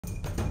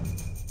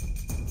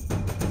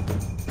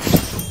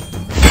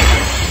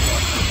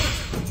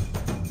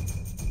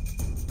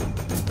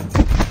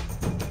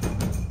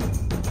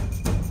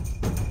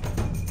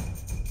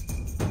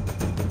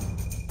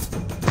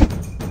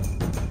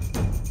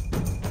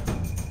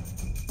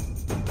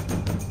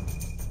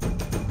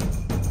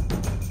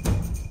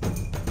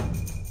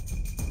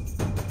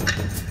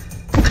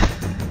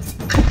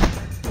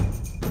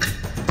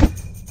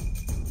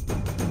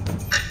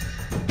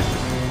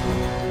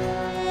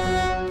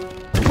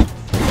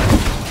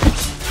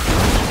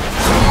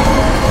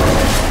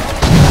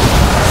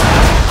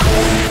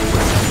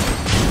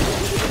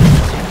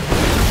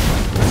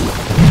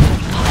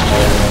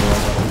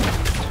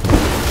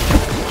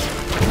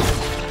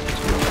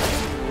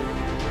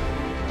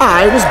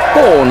I was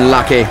born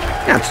lucky.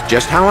 That's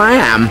just how I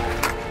am.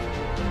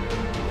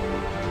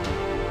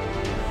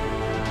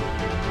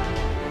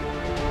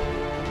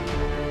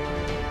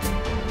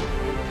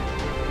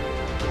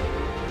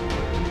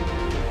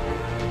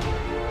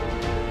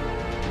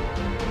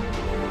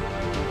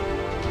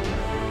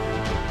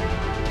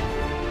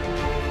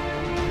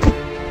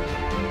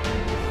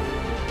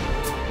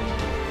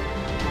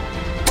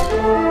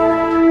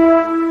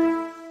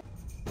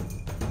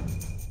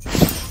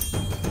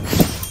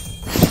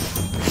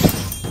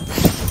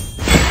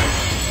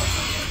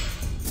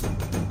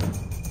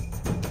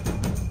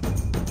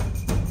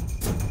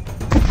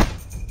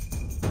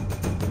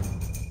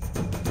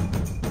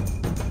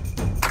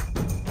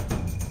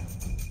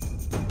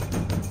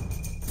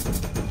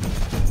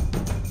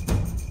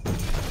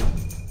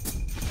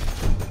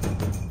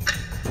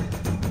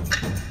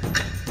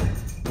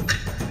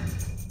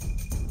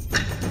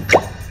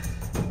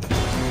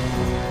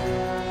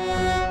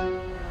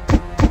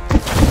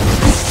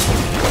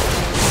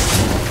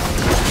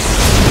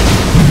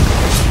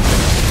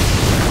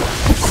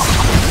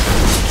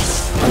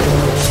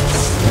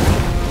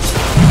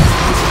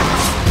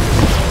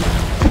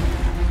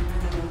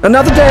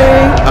 Another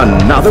day,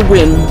 another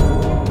win.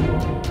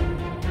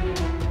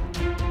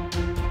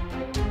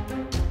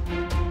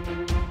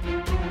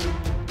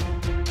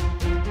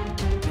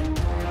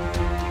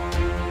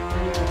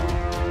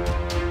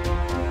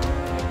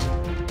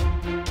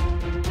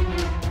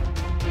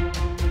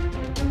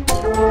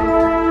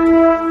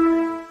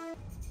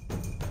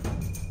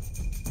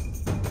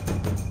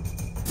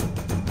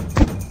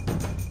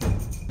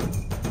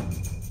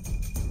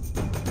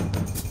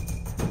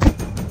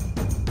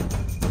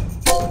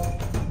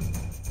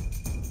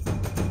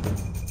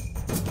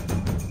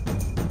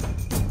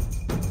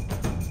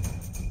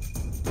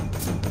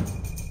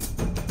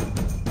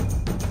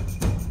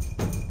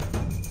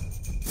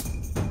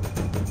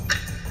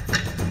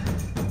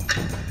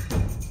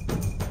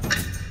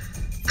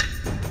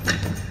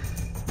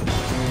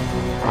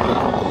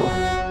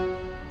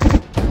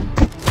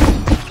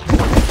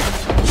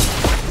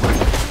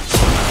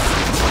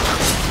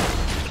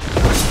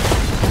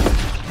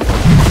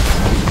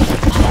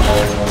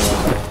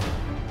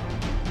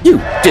 You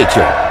did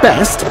your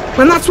best,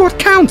 and that's what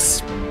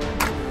counts.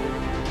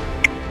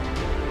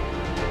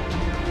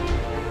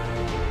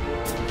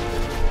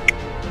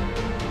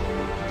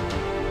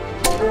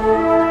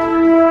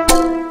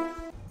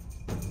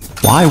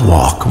 Why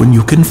walk when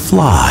you can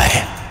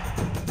fly?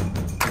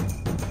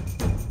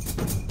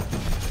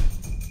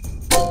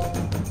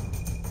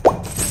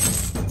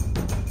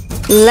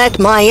 Let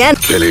my end.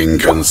 Killing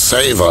can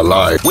save a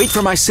life. Wait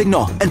for my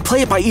signal and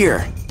play it by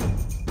ear.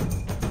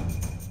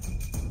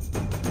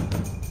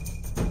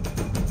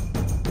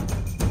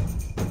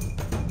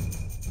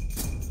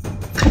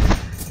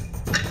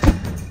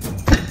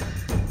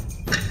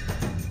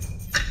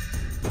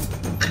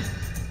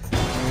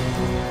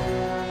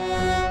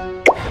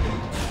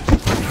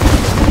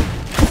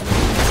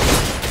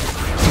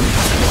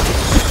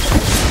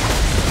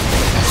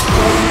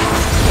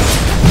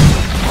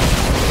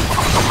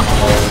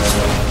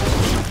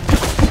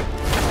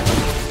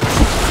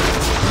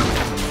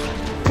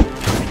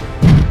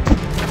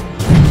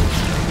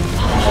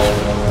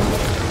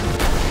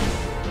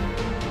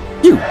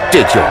 You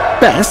did your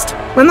best,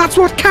 and that's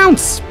what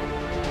counts.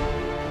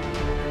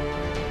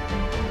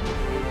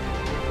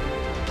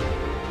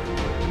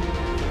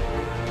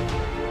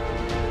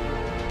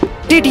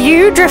 Did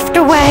you drift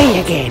away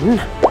again?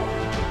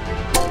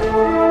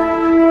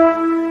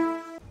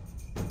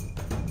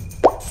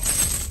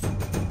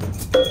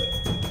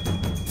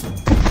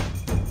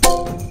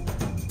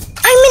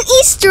 I'm an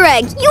Easter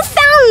egg! You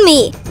found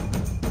me!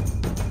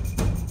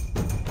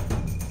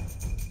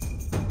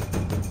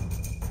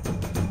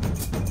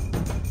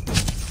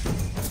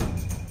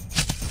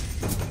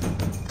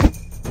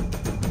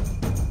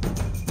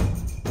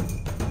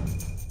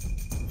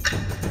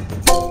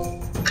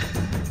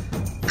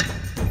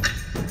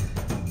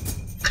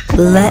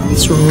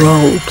 Let's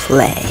role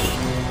play.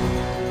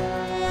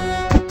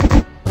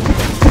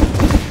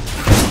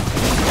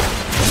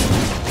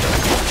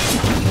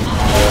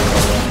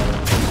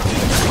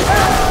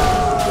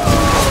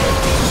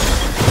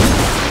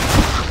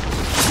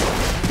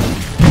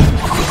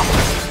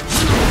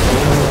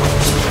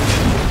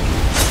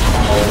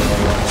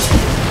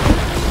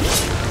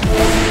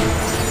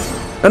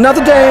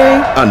 Another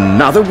day,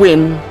 another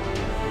win.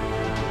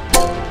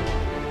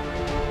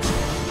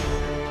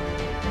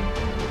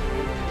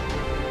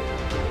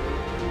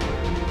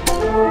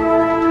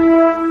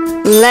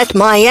 Let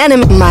my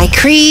enemy, my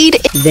creed,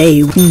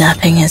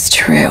 nothing is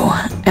true.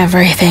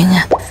 Everything,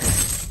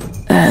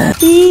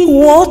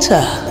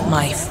 water,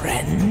 my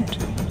friend.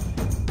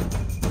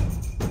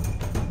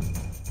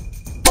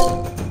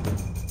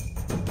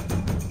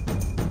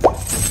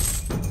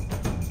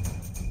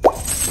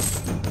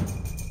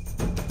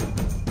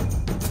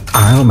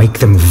 I'll make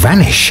them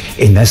vanish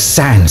in the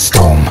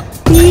sandstorm.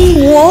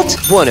 What?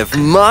 One of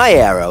my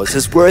arrows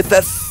is worth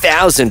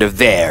 1,000 of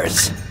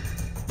theirs.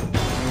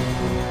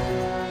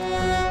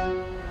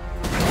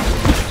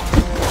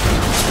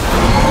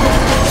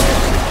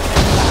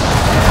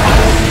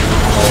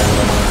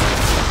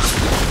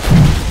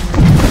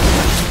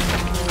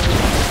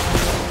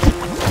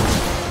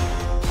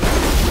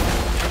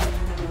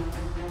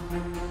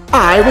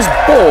 I was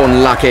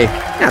born lucky.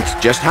 That's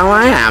just how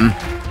I am.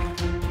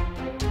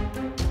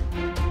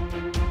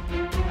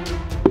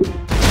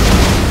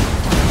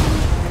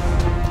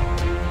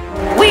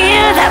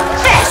 We're the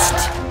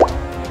best!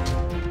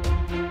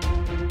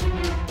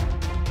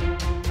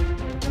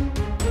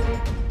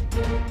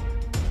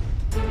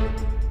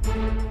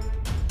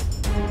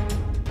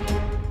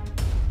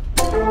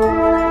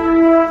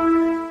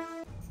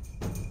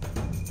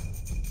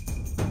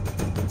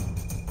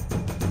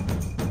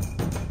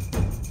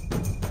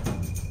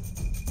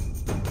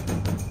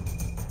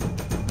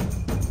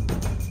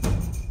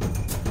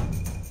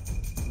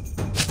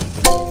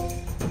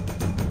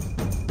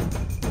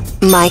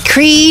 My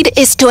creed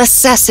is to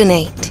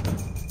assassinate.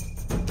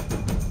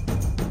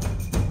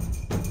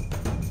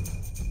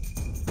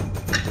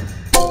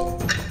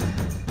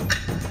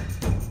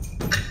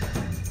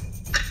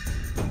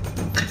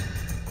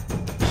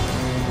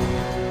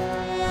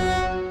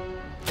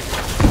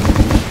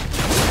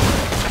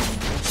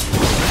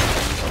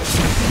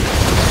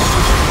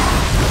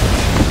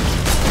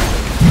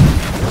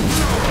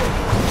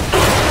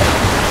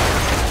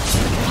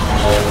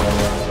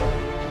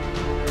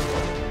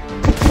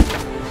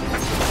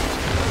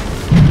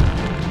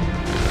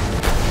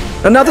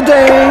 Another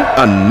day,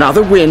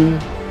 another win.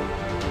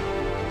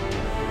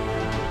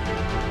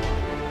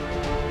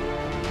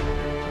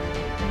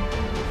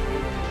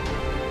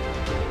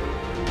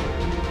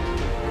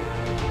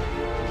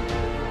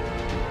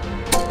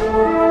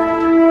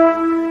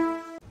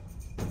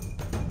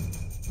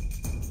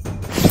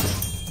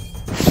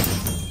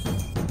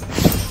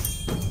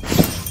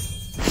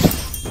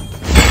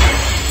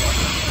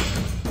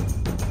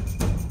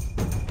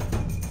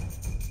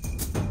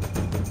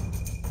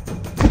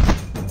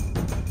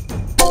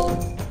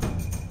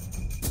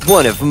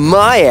 One of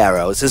my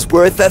arrows is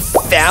worth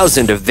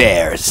 1,000 of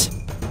theirs.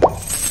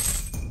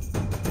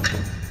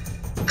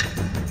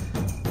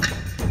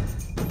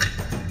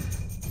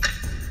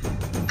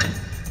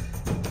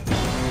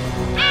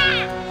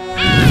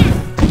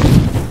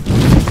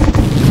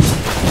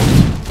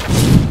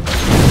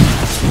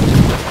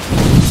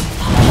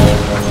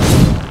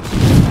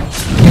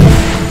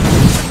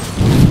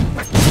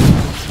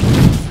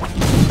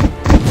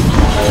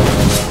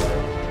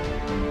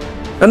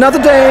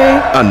 Another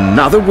day,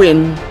 another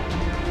win.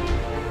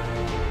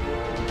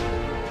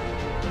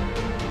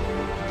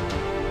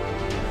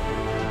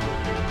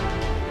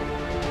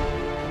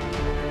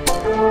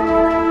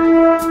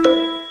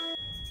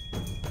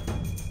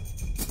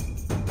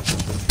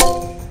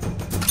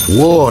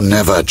 War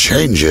never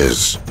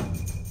changes.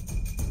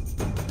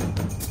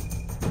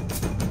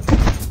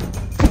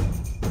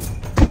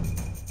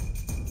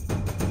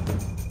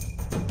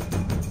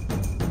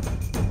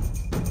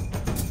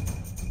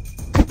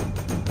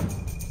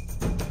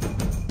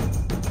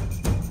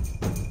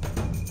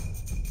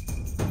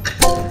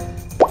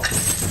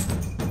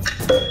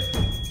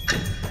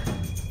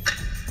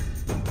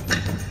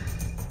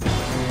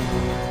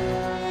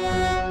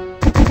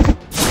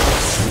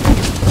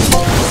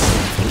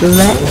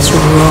 Let's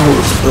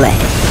roleplay.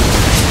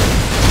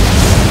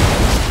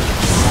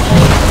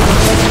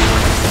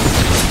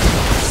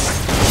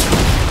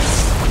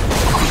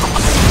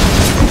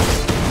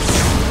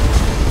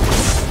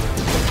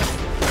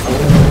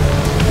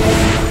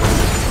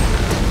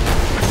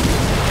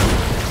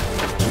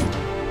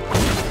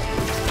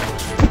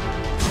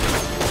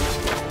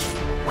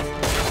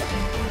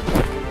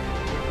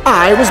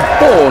 I was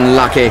born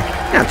lucky.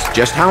 That's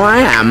just how I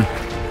am.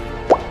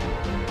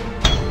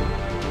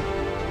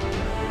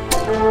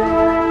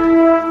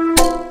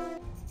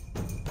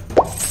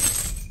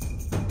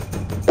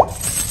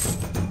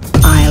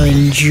 I'll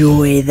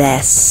enjoy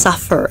their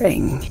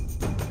suffering.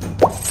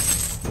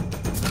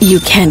 You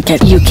can't turn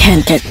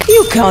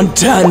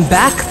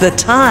back the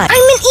time.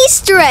 I'm an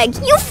Easter egg!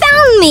 You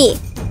found me!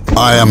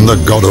 I am the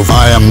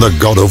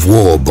god of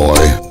war,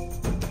 boy.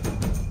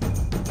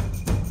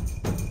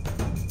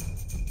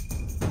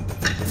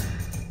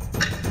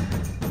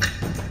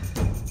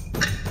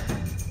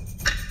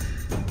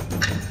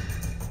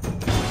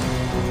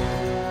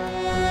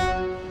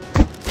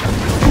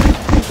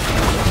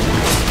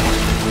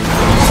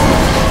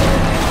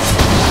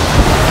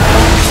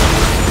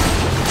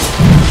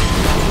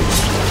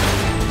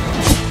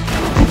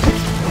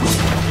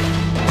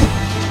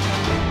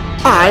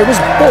 I was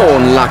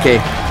born lucky.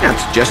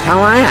 That's just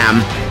how I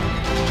am.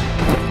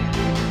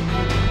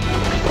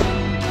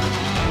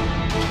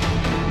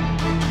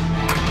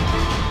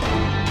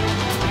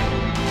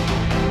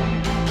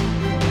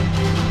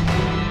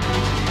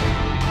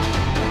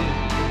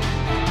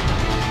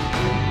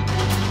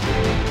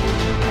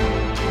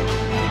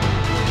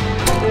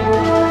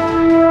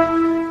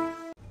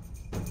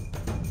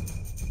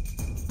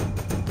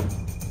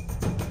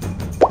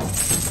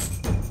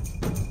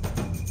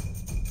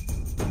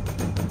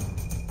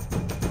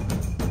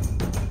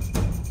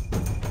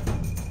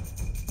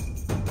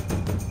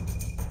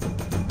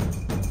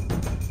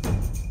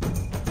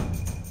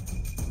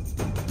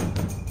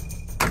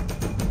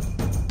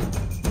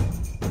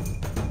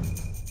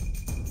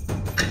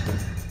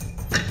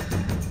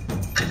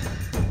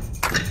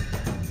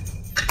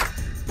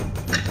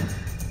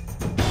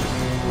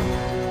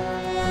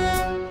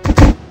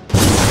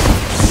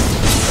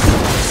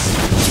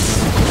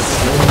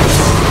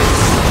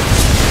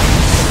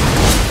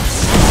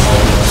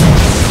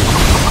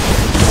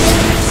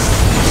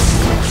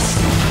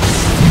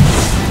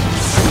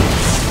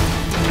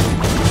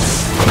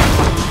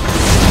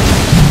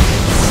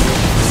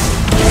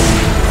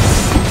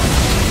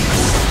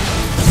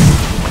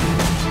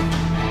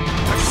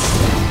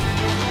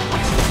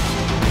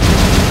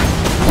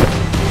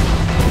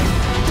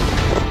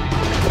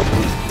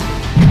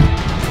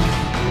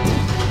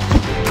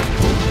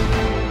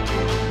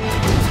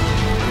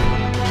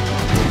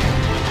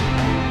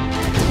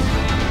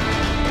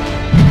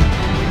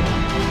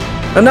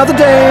 Another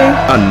day,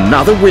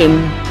 another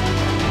win.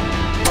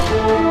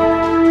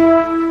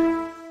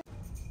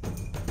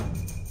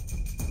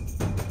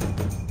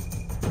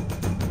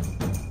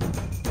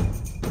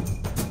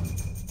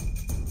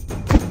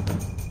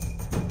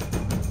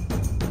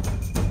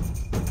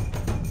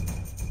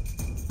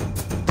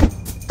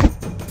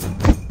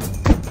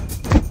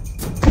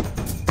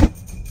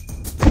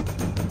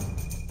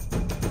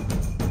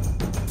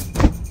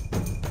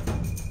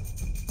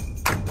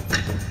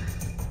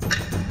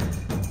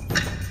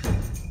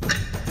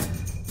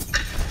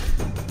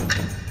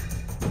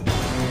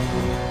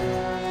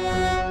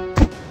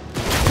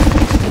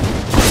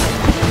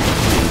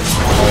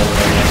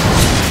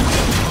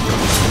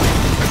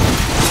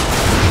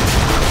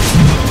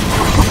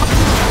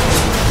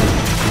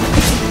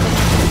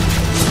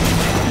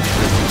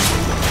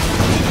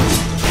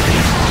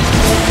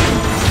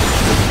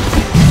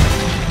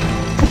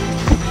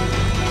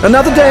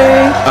 Another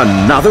day,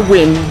 another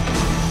win.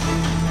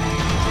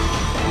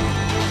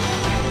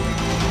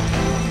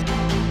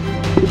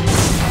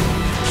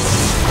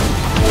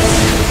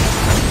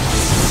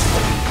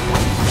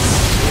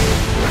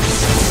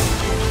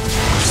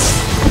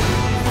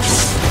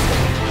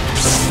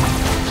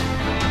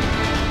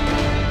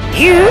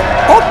 You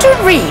ought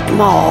to read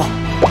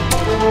more.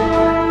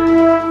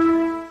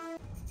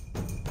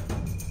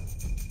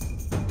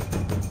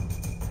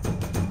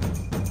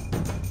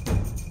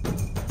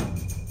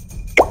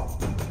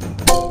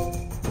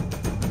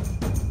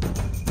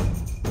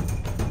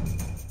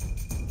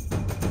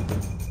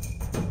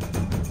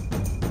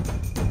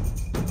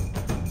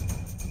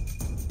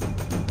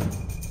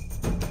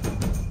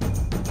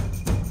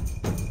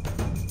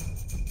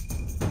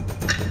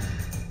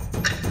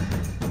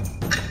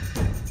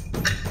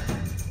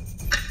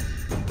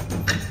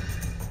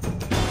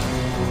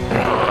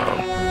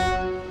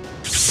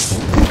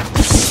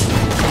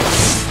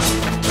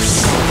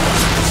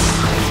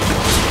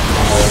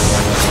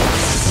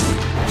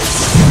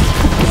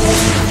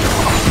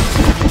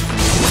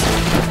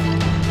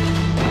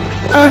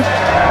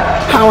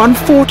 How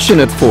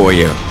unfortunate for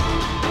you.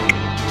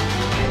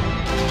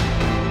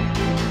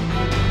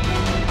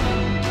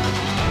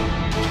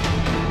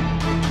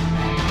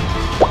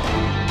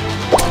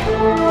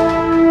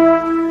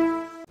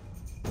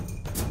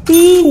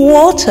 Be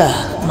water,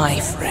 my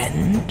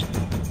friend.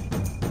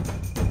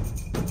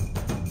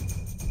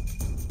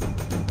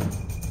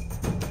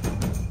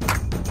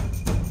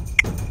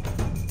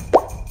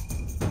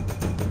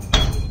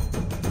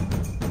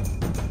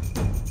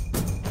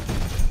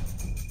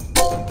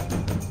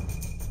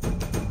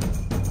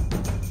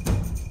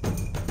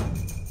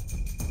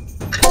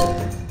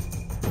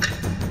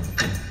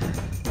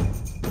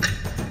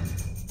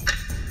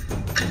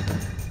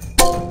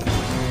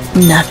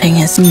 Nothing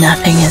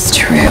is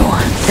true.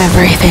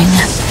 Everything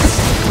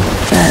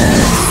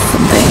says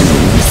something.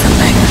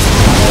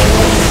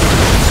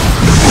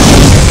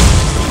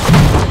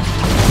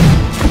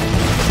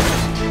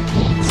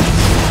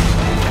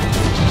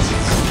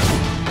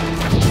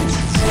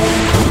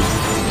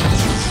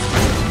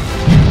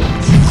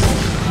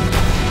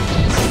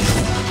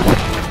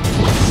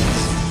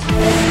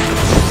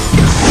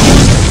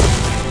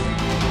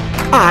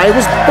 I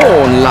was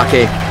born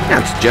lucky.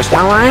 That's just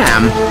how I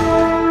am.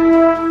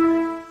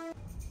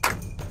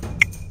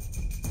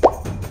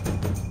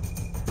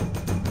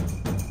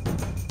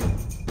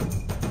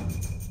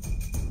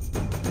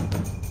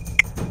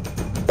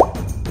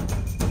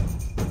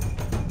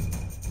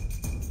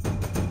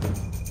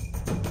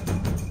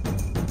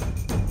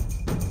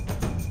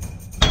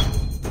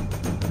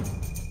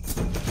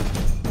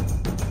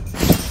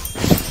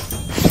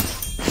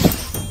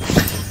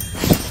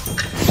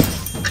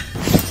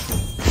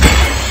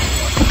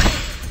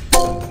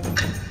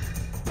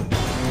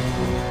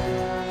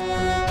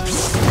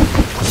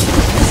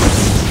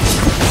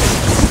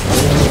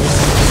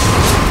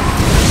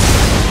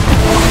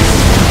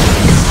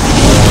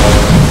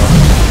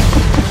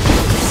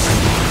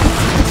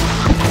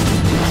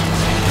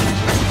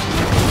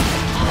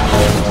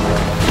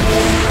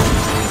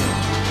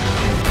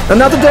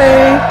 Another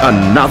day,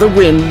 another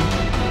win.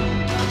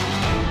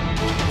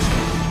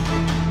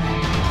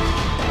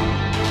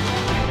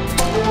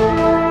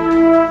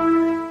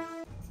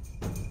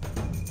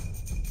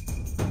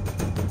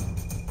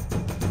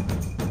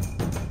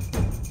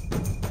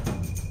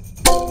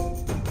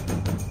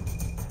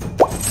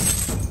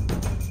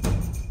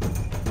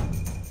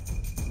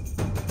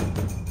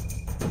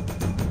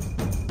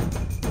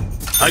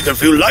 I can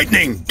feel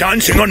lightning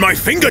dancing on my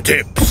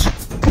fingertips.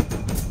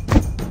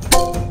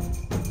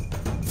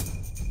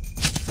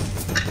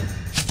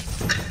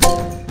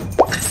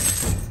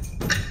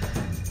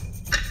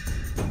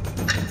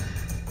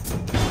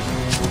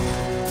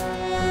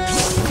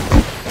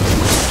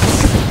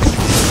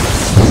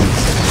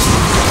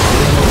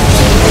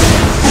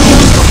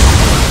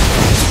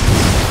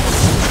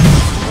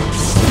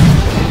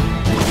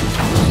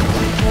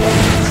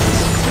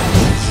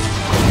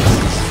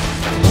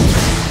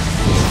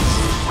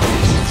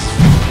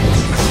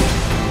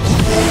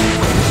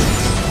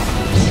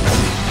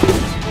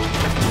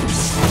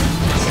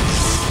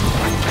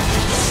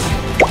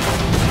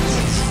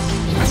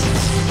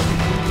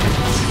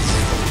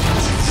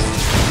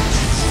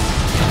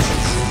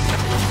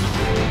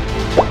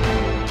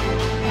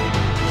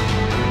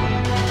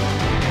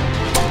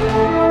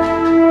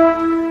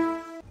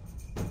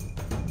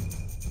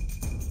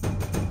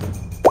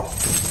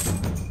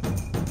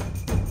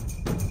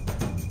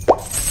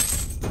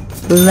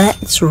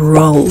 Let's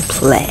role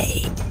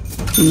play.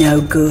 No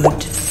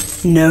good.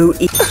 No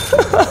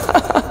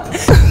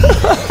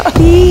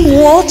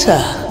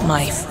water,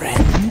 my friend.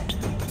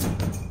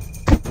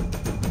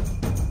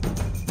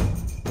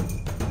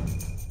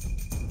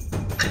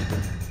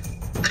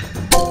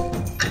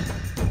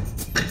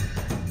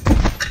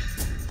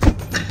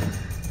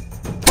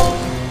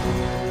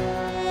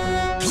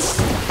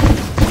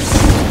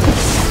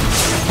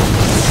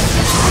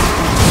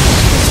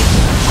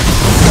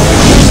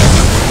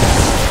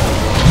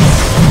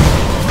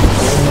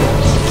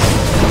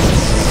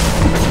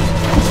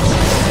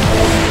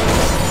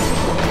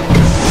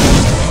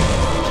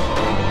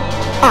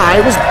 I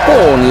was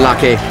born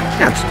lucky.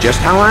 That's just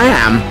how I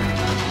am.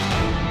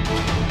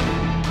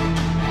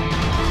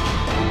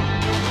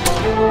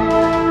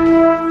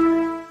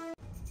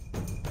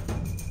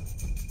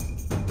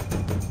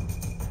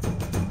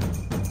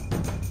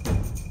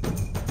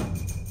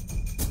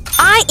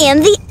 I am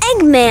the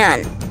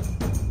Eggman.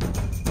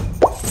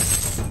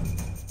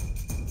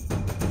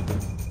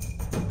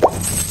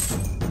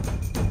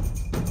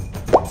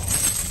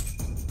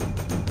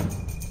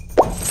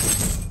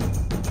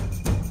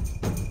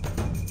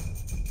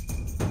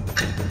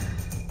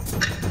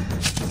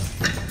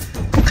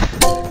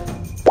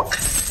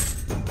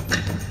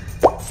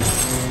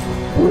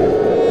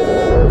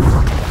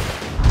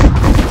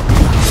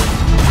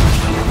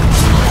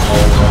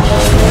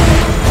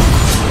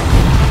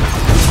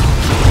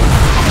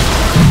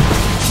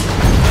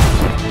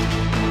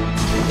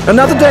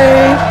 Another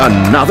day,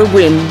 another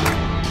win.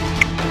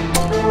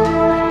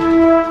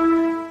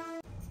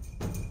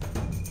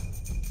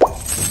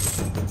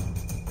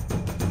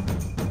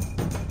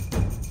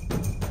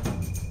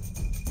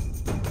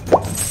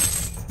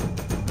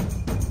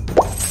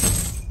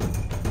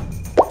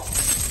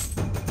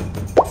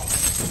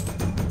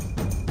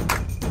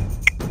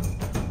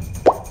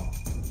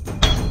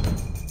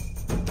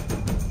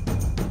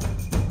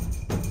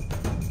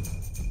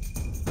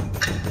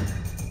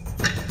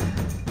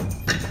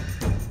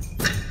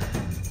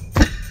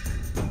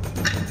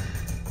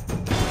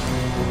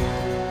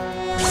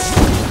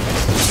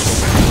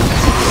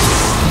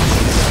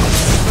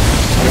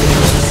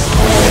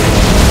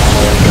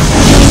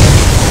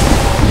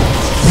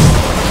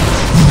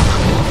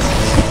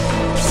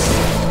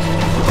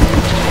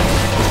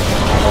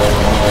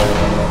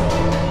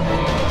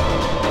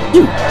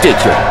 You did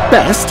your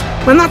best,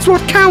 and that's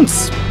what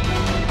counts.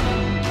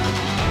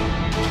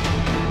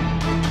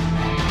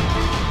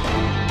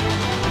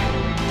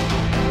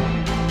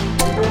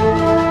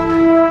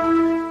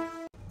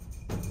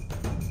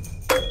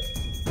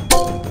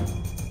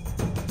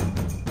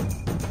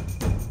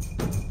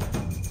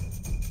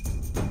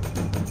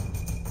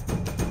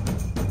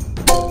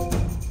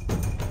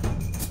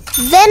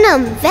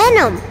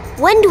 Venom,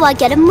 when do I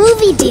get a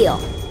movie deal?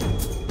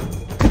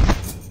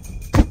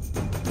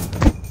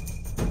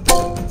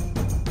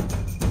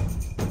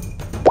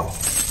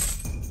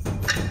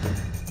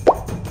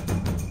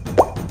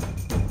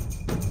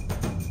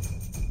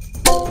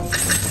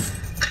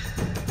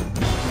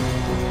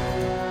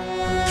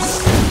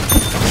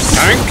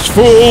 Tanks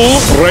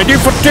full, ready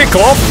for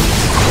takeoff.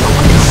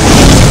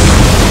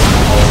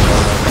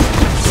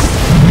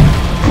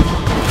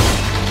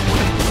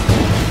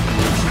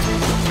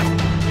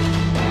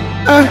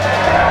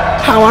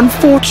 How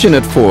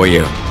unfortunate for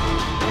you.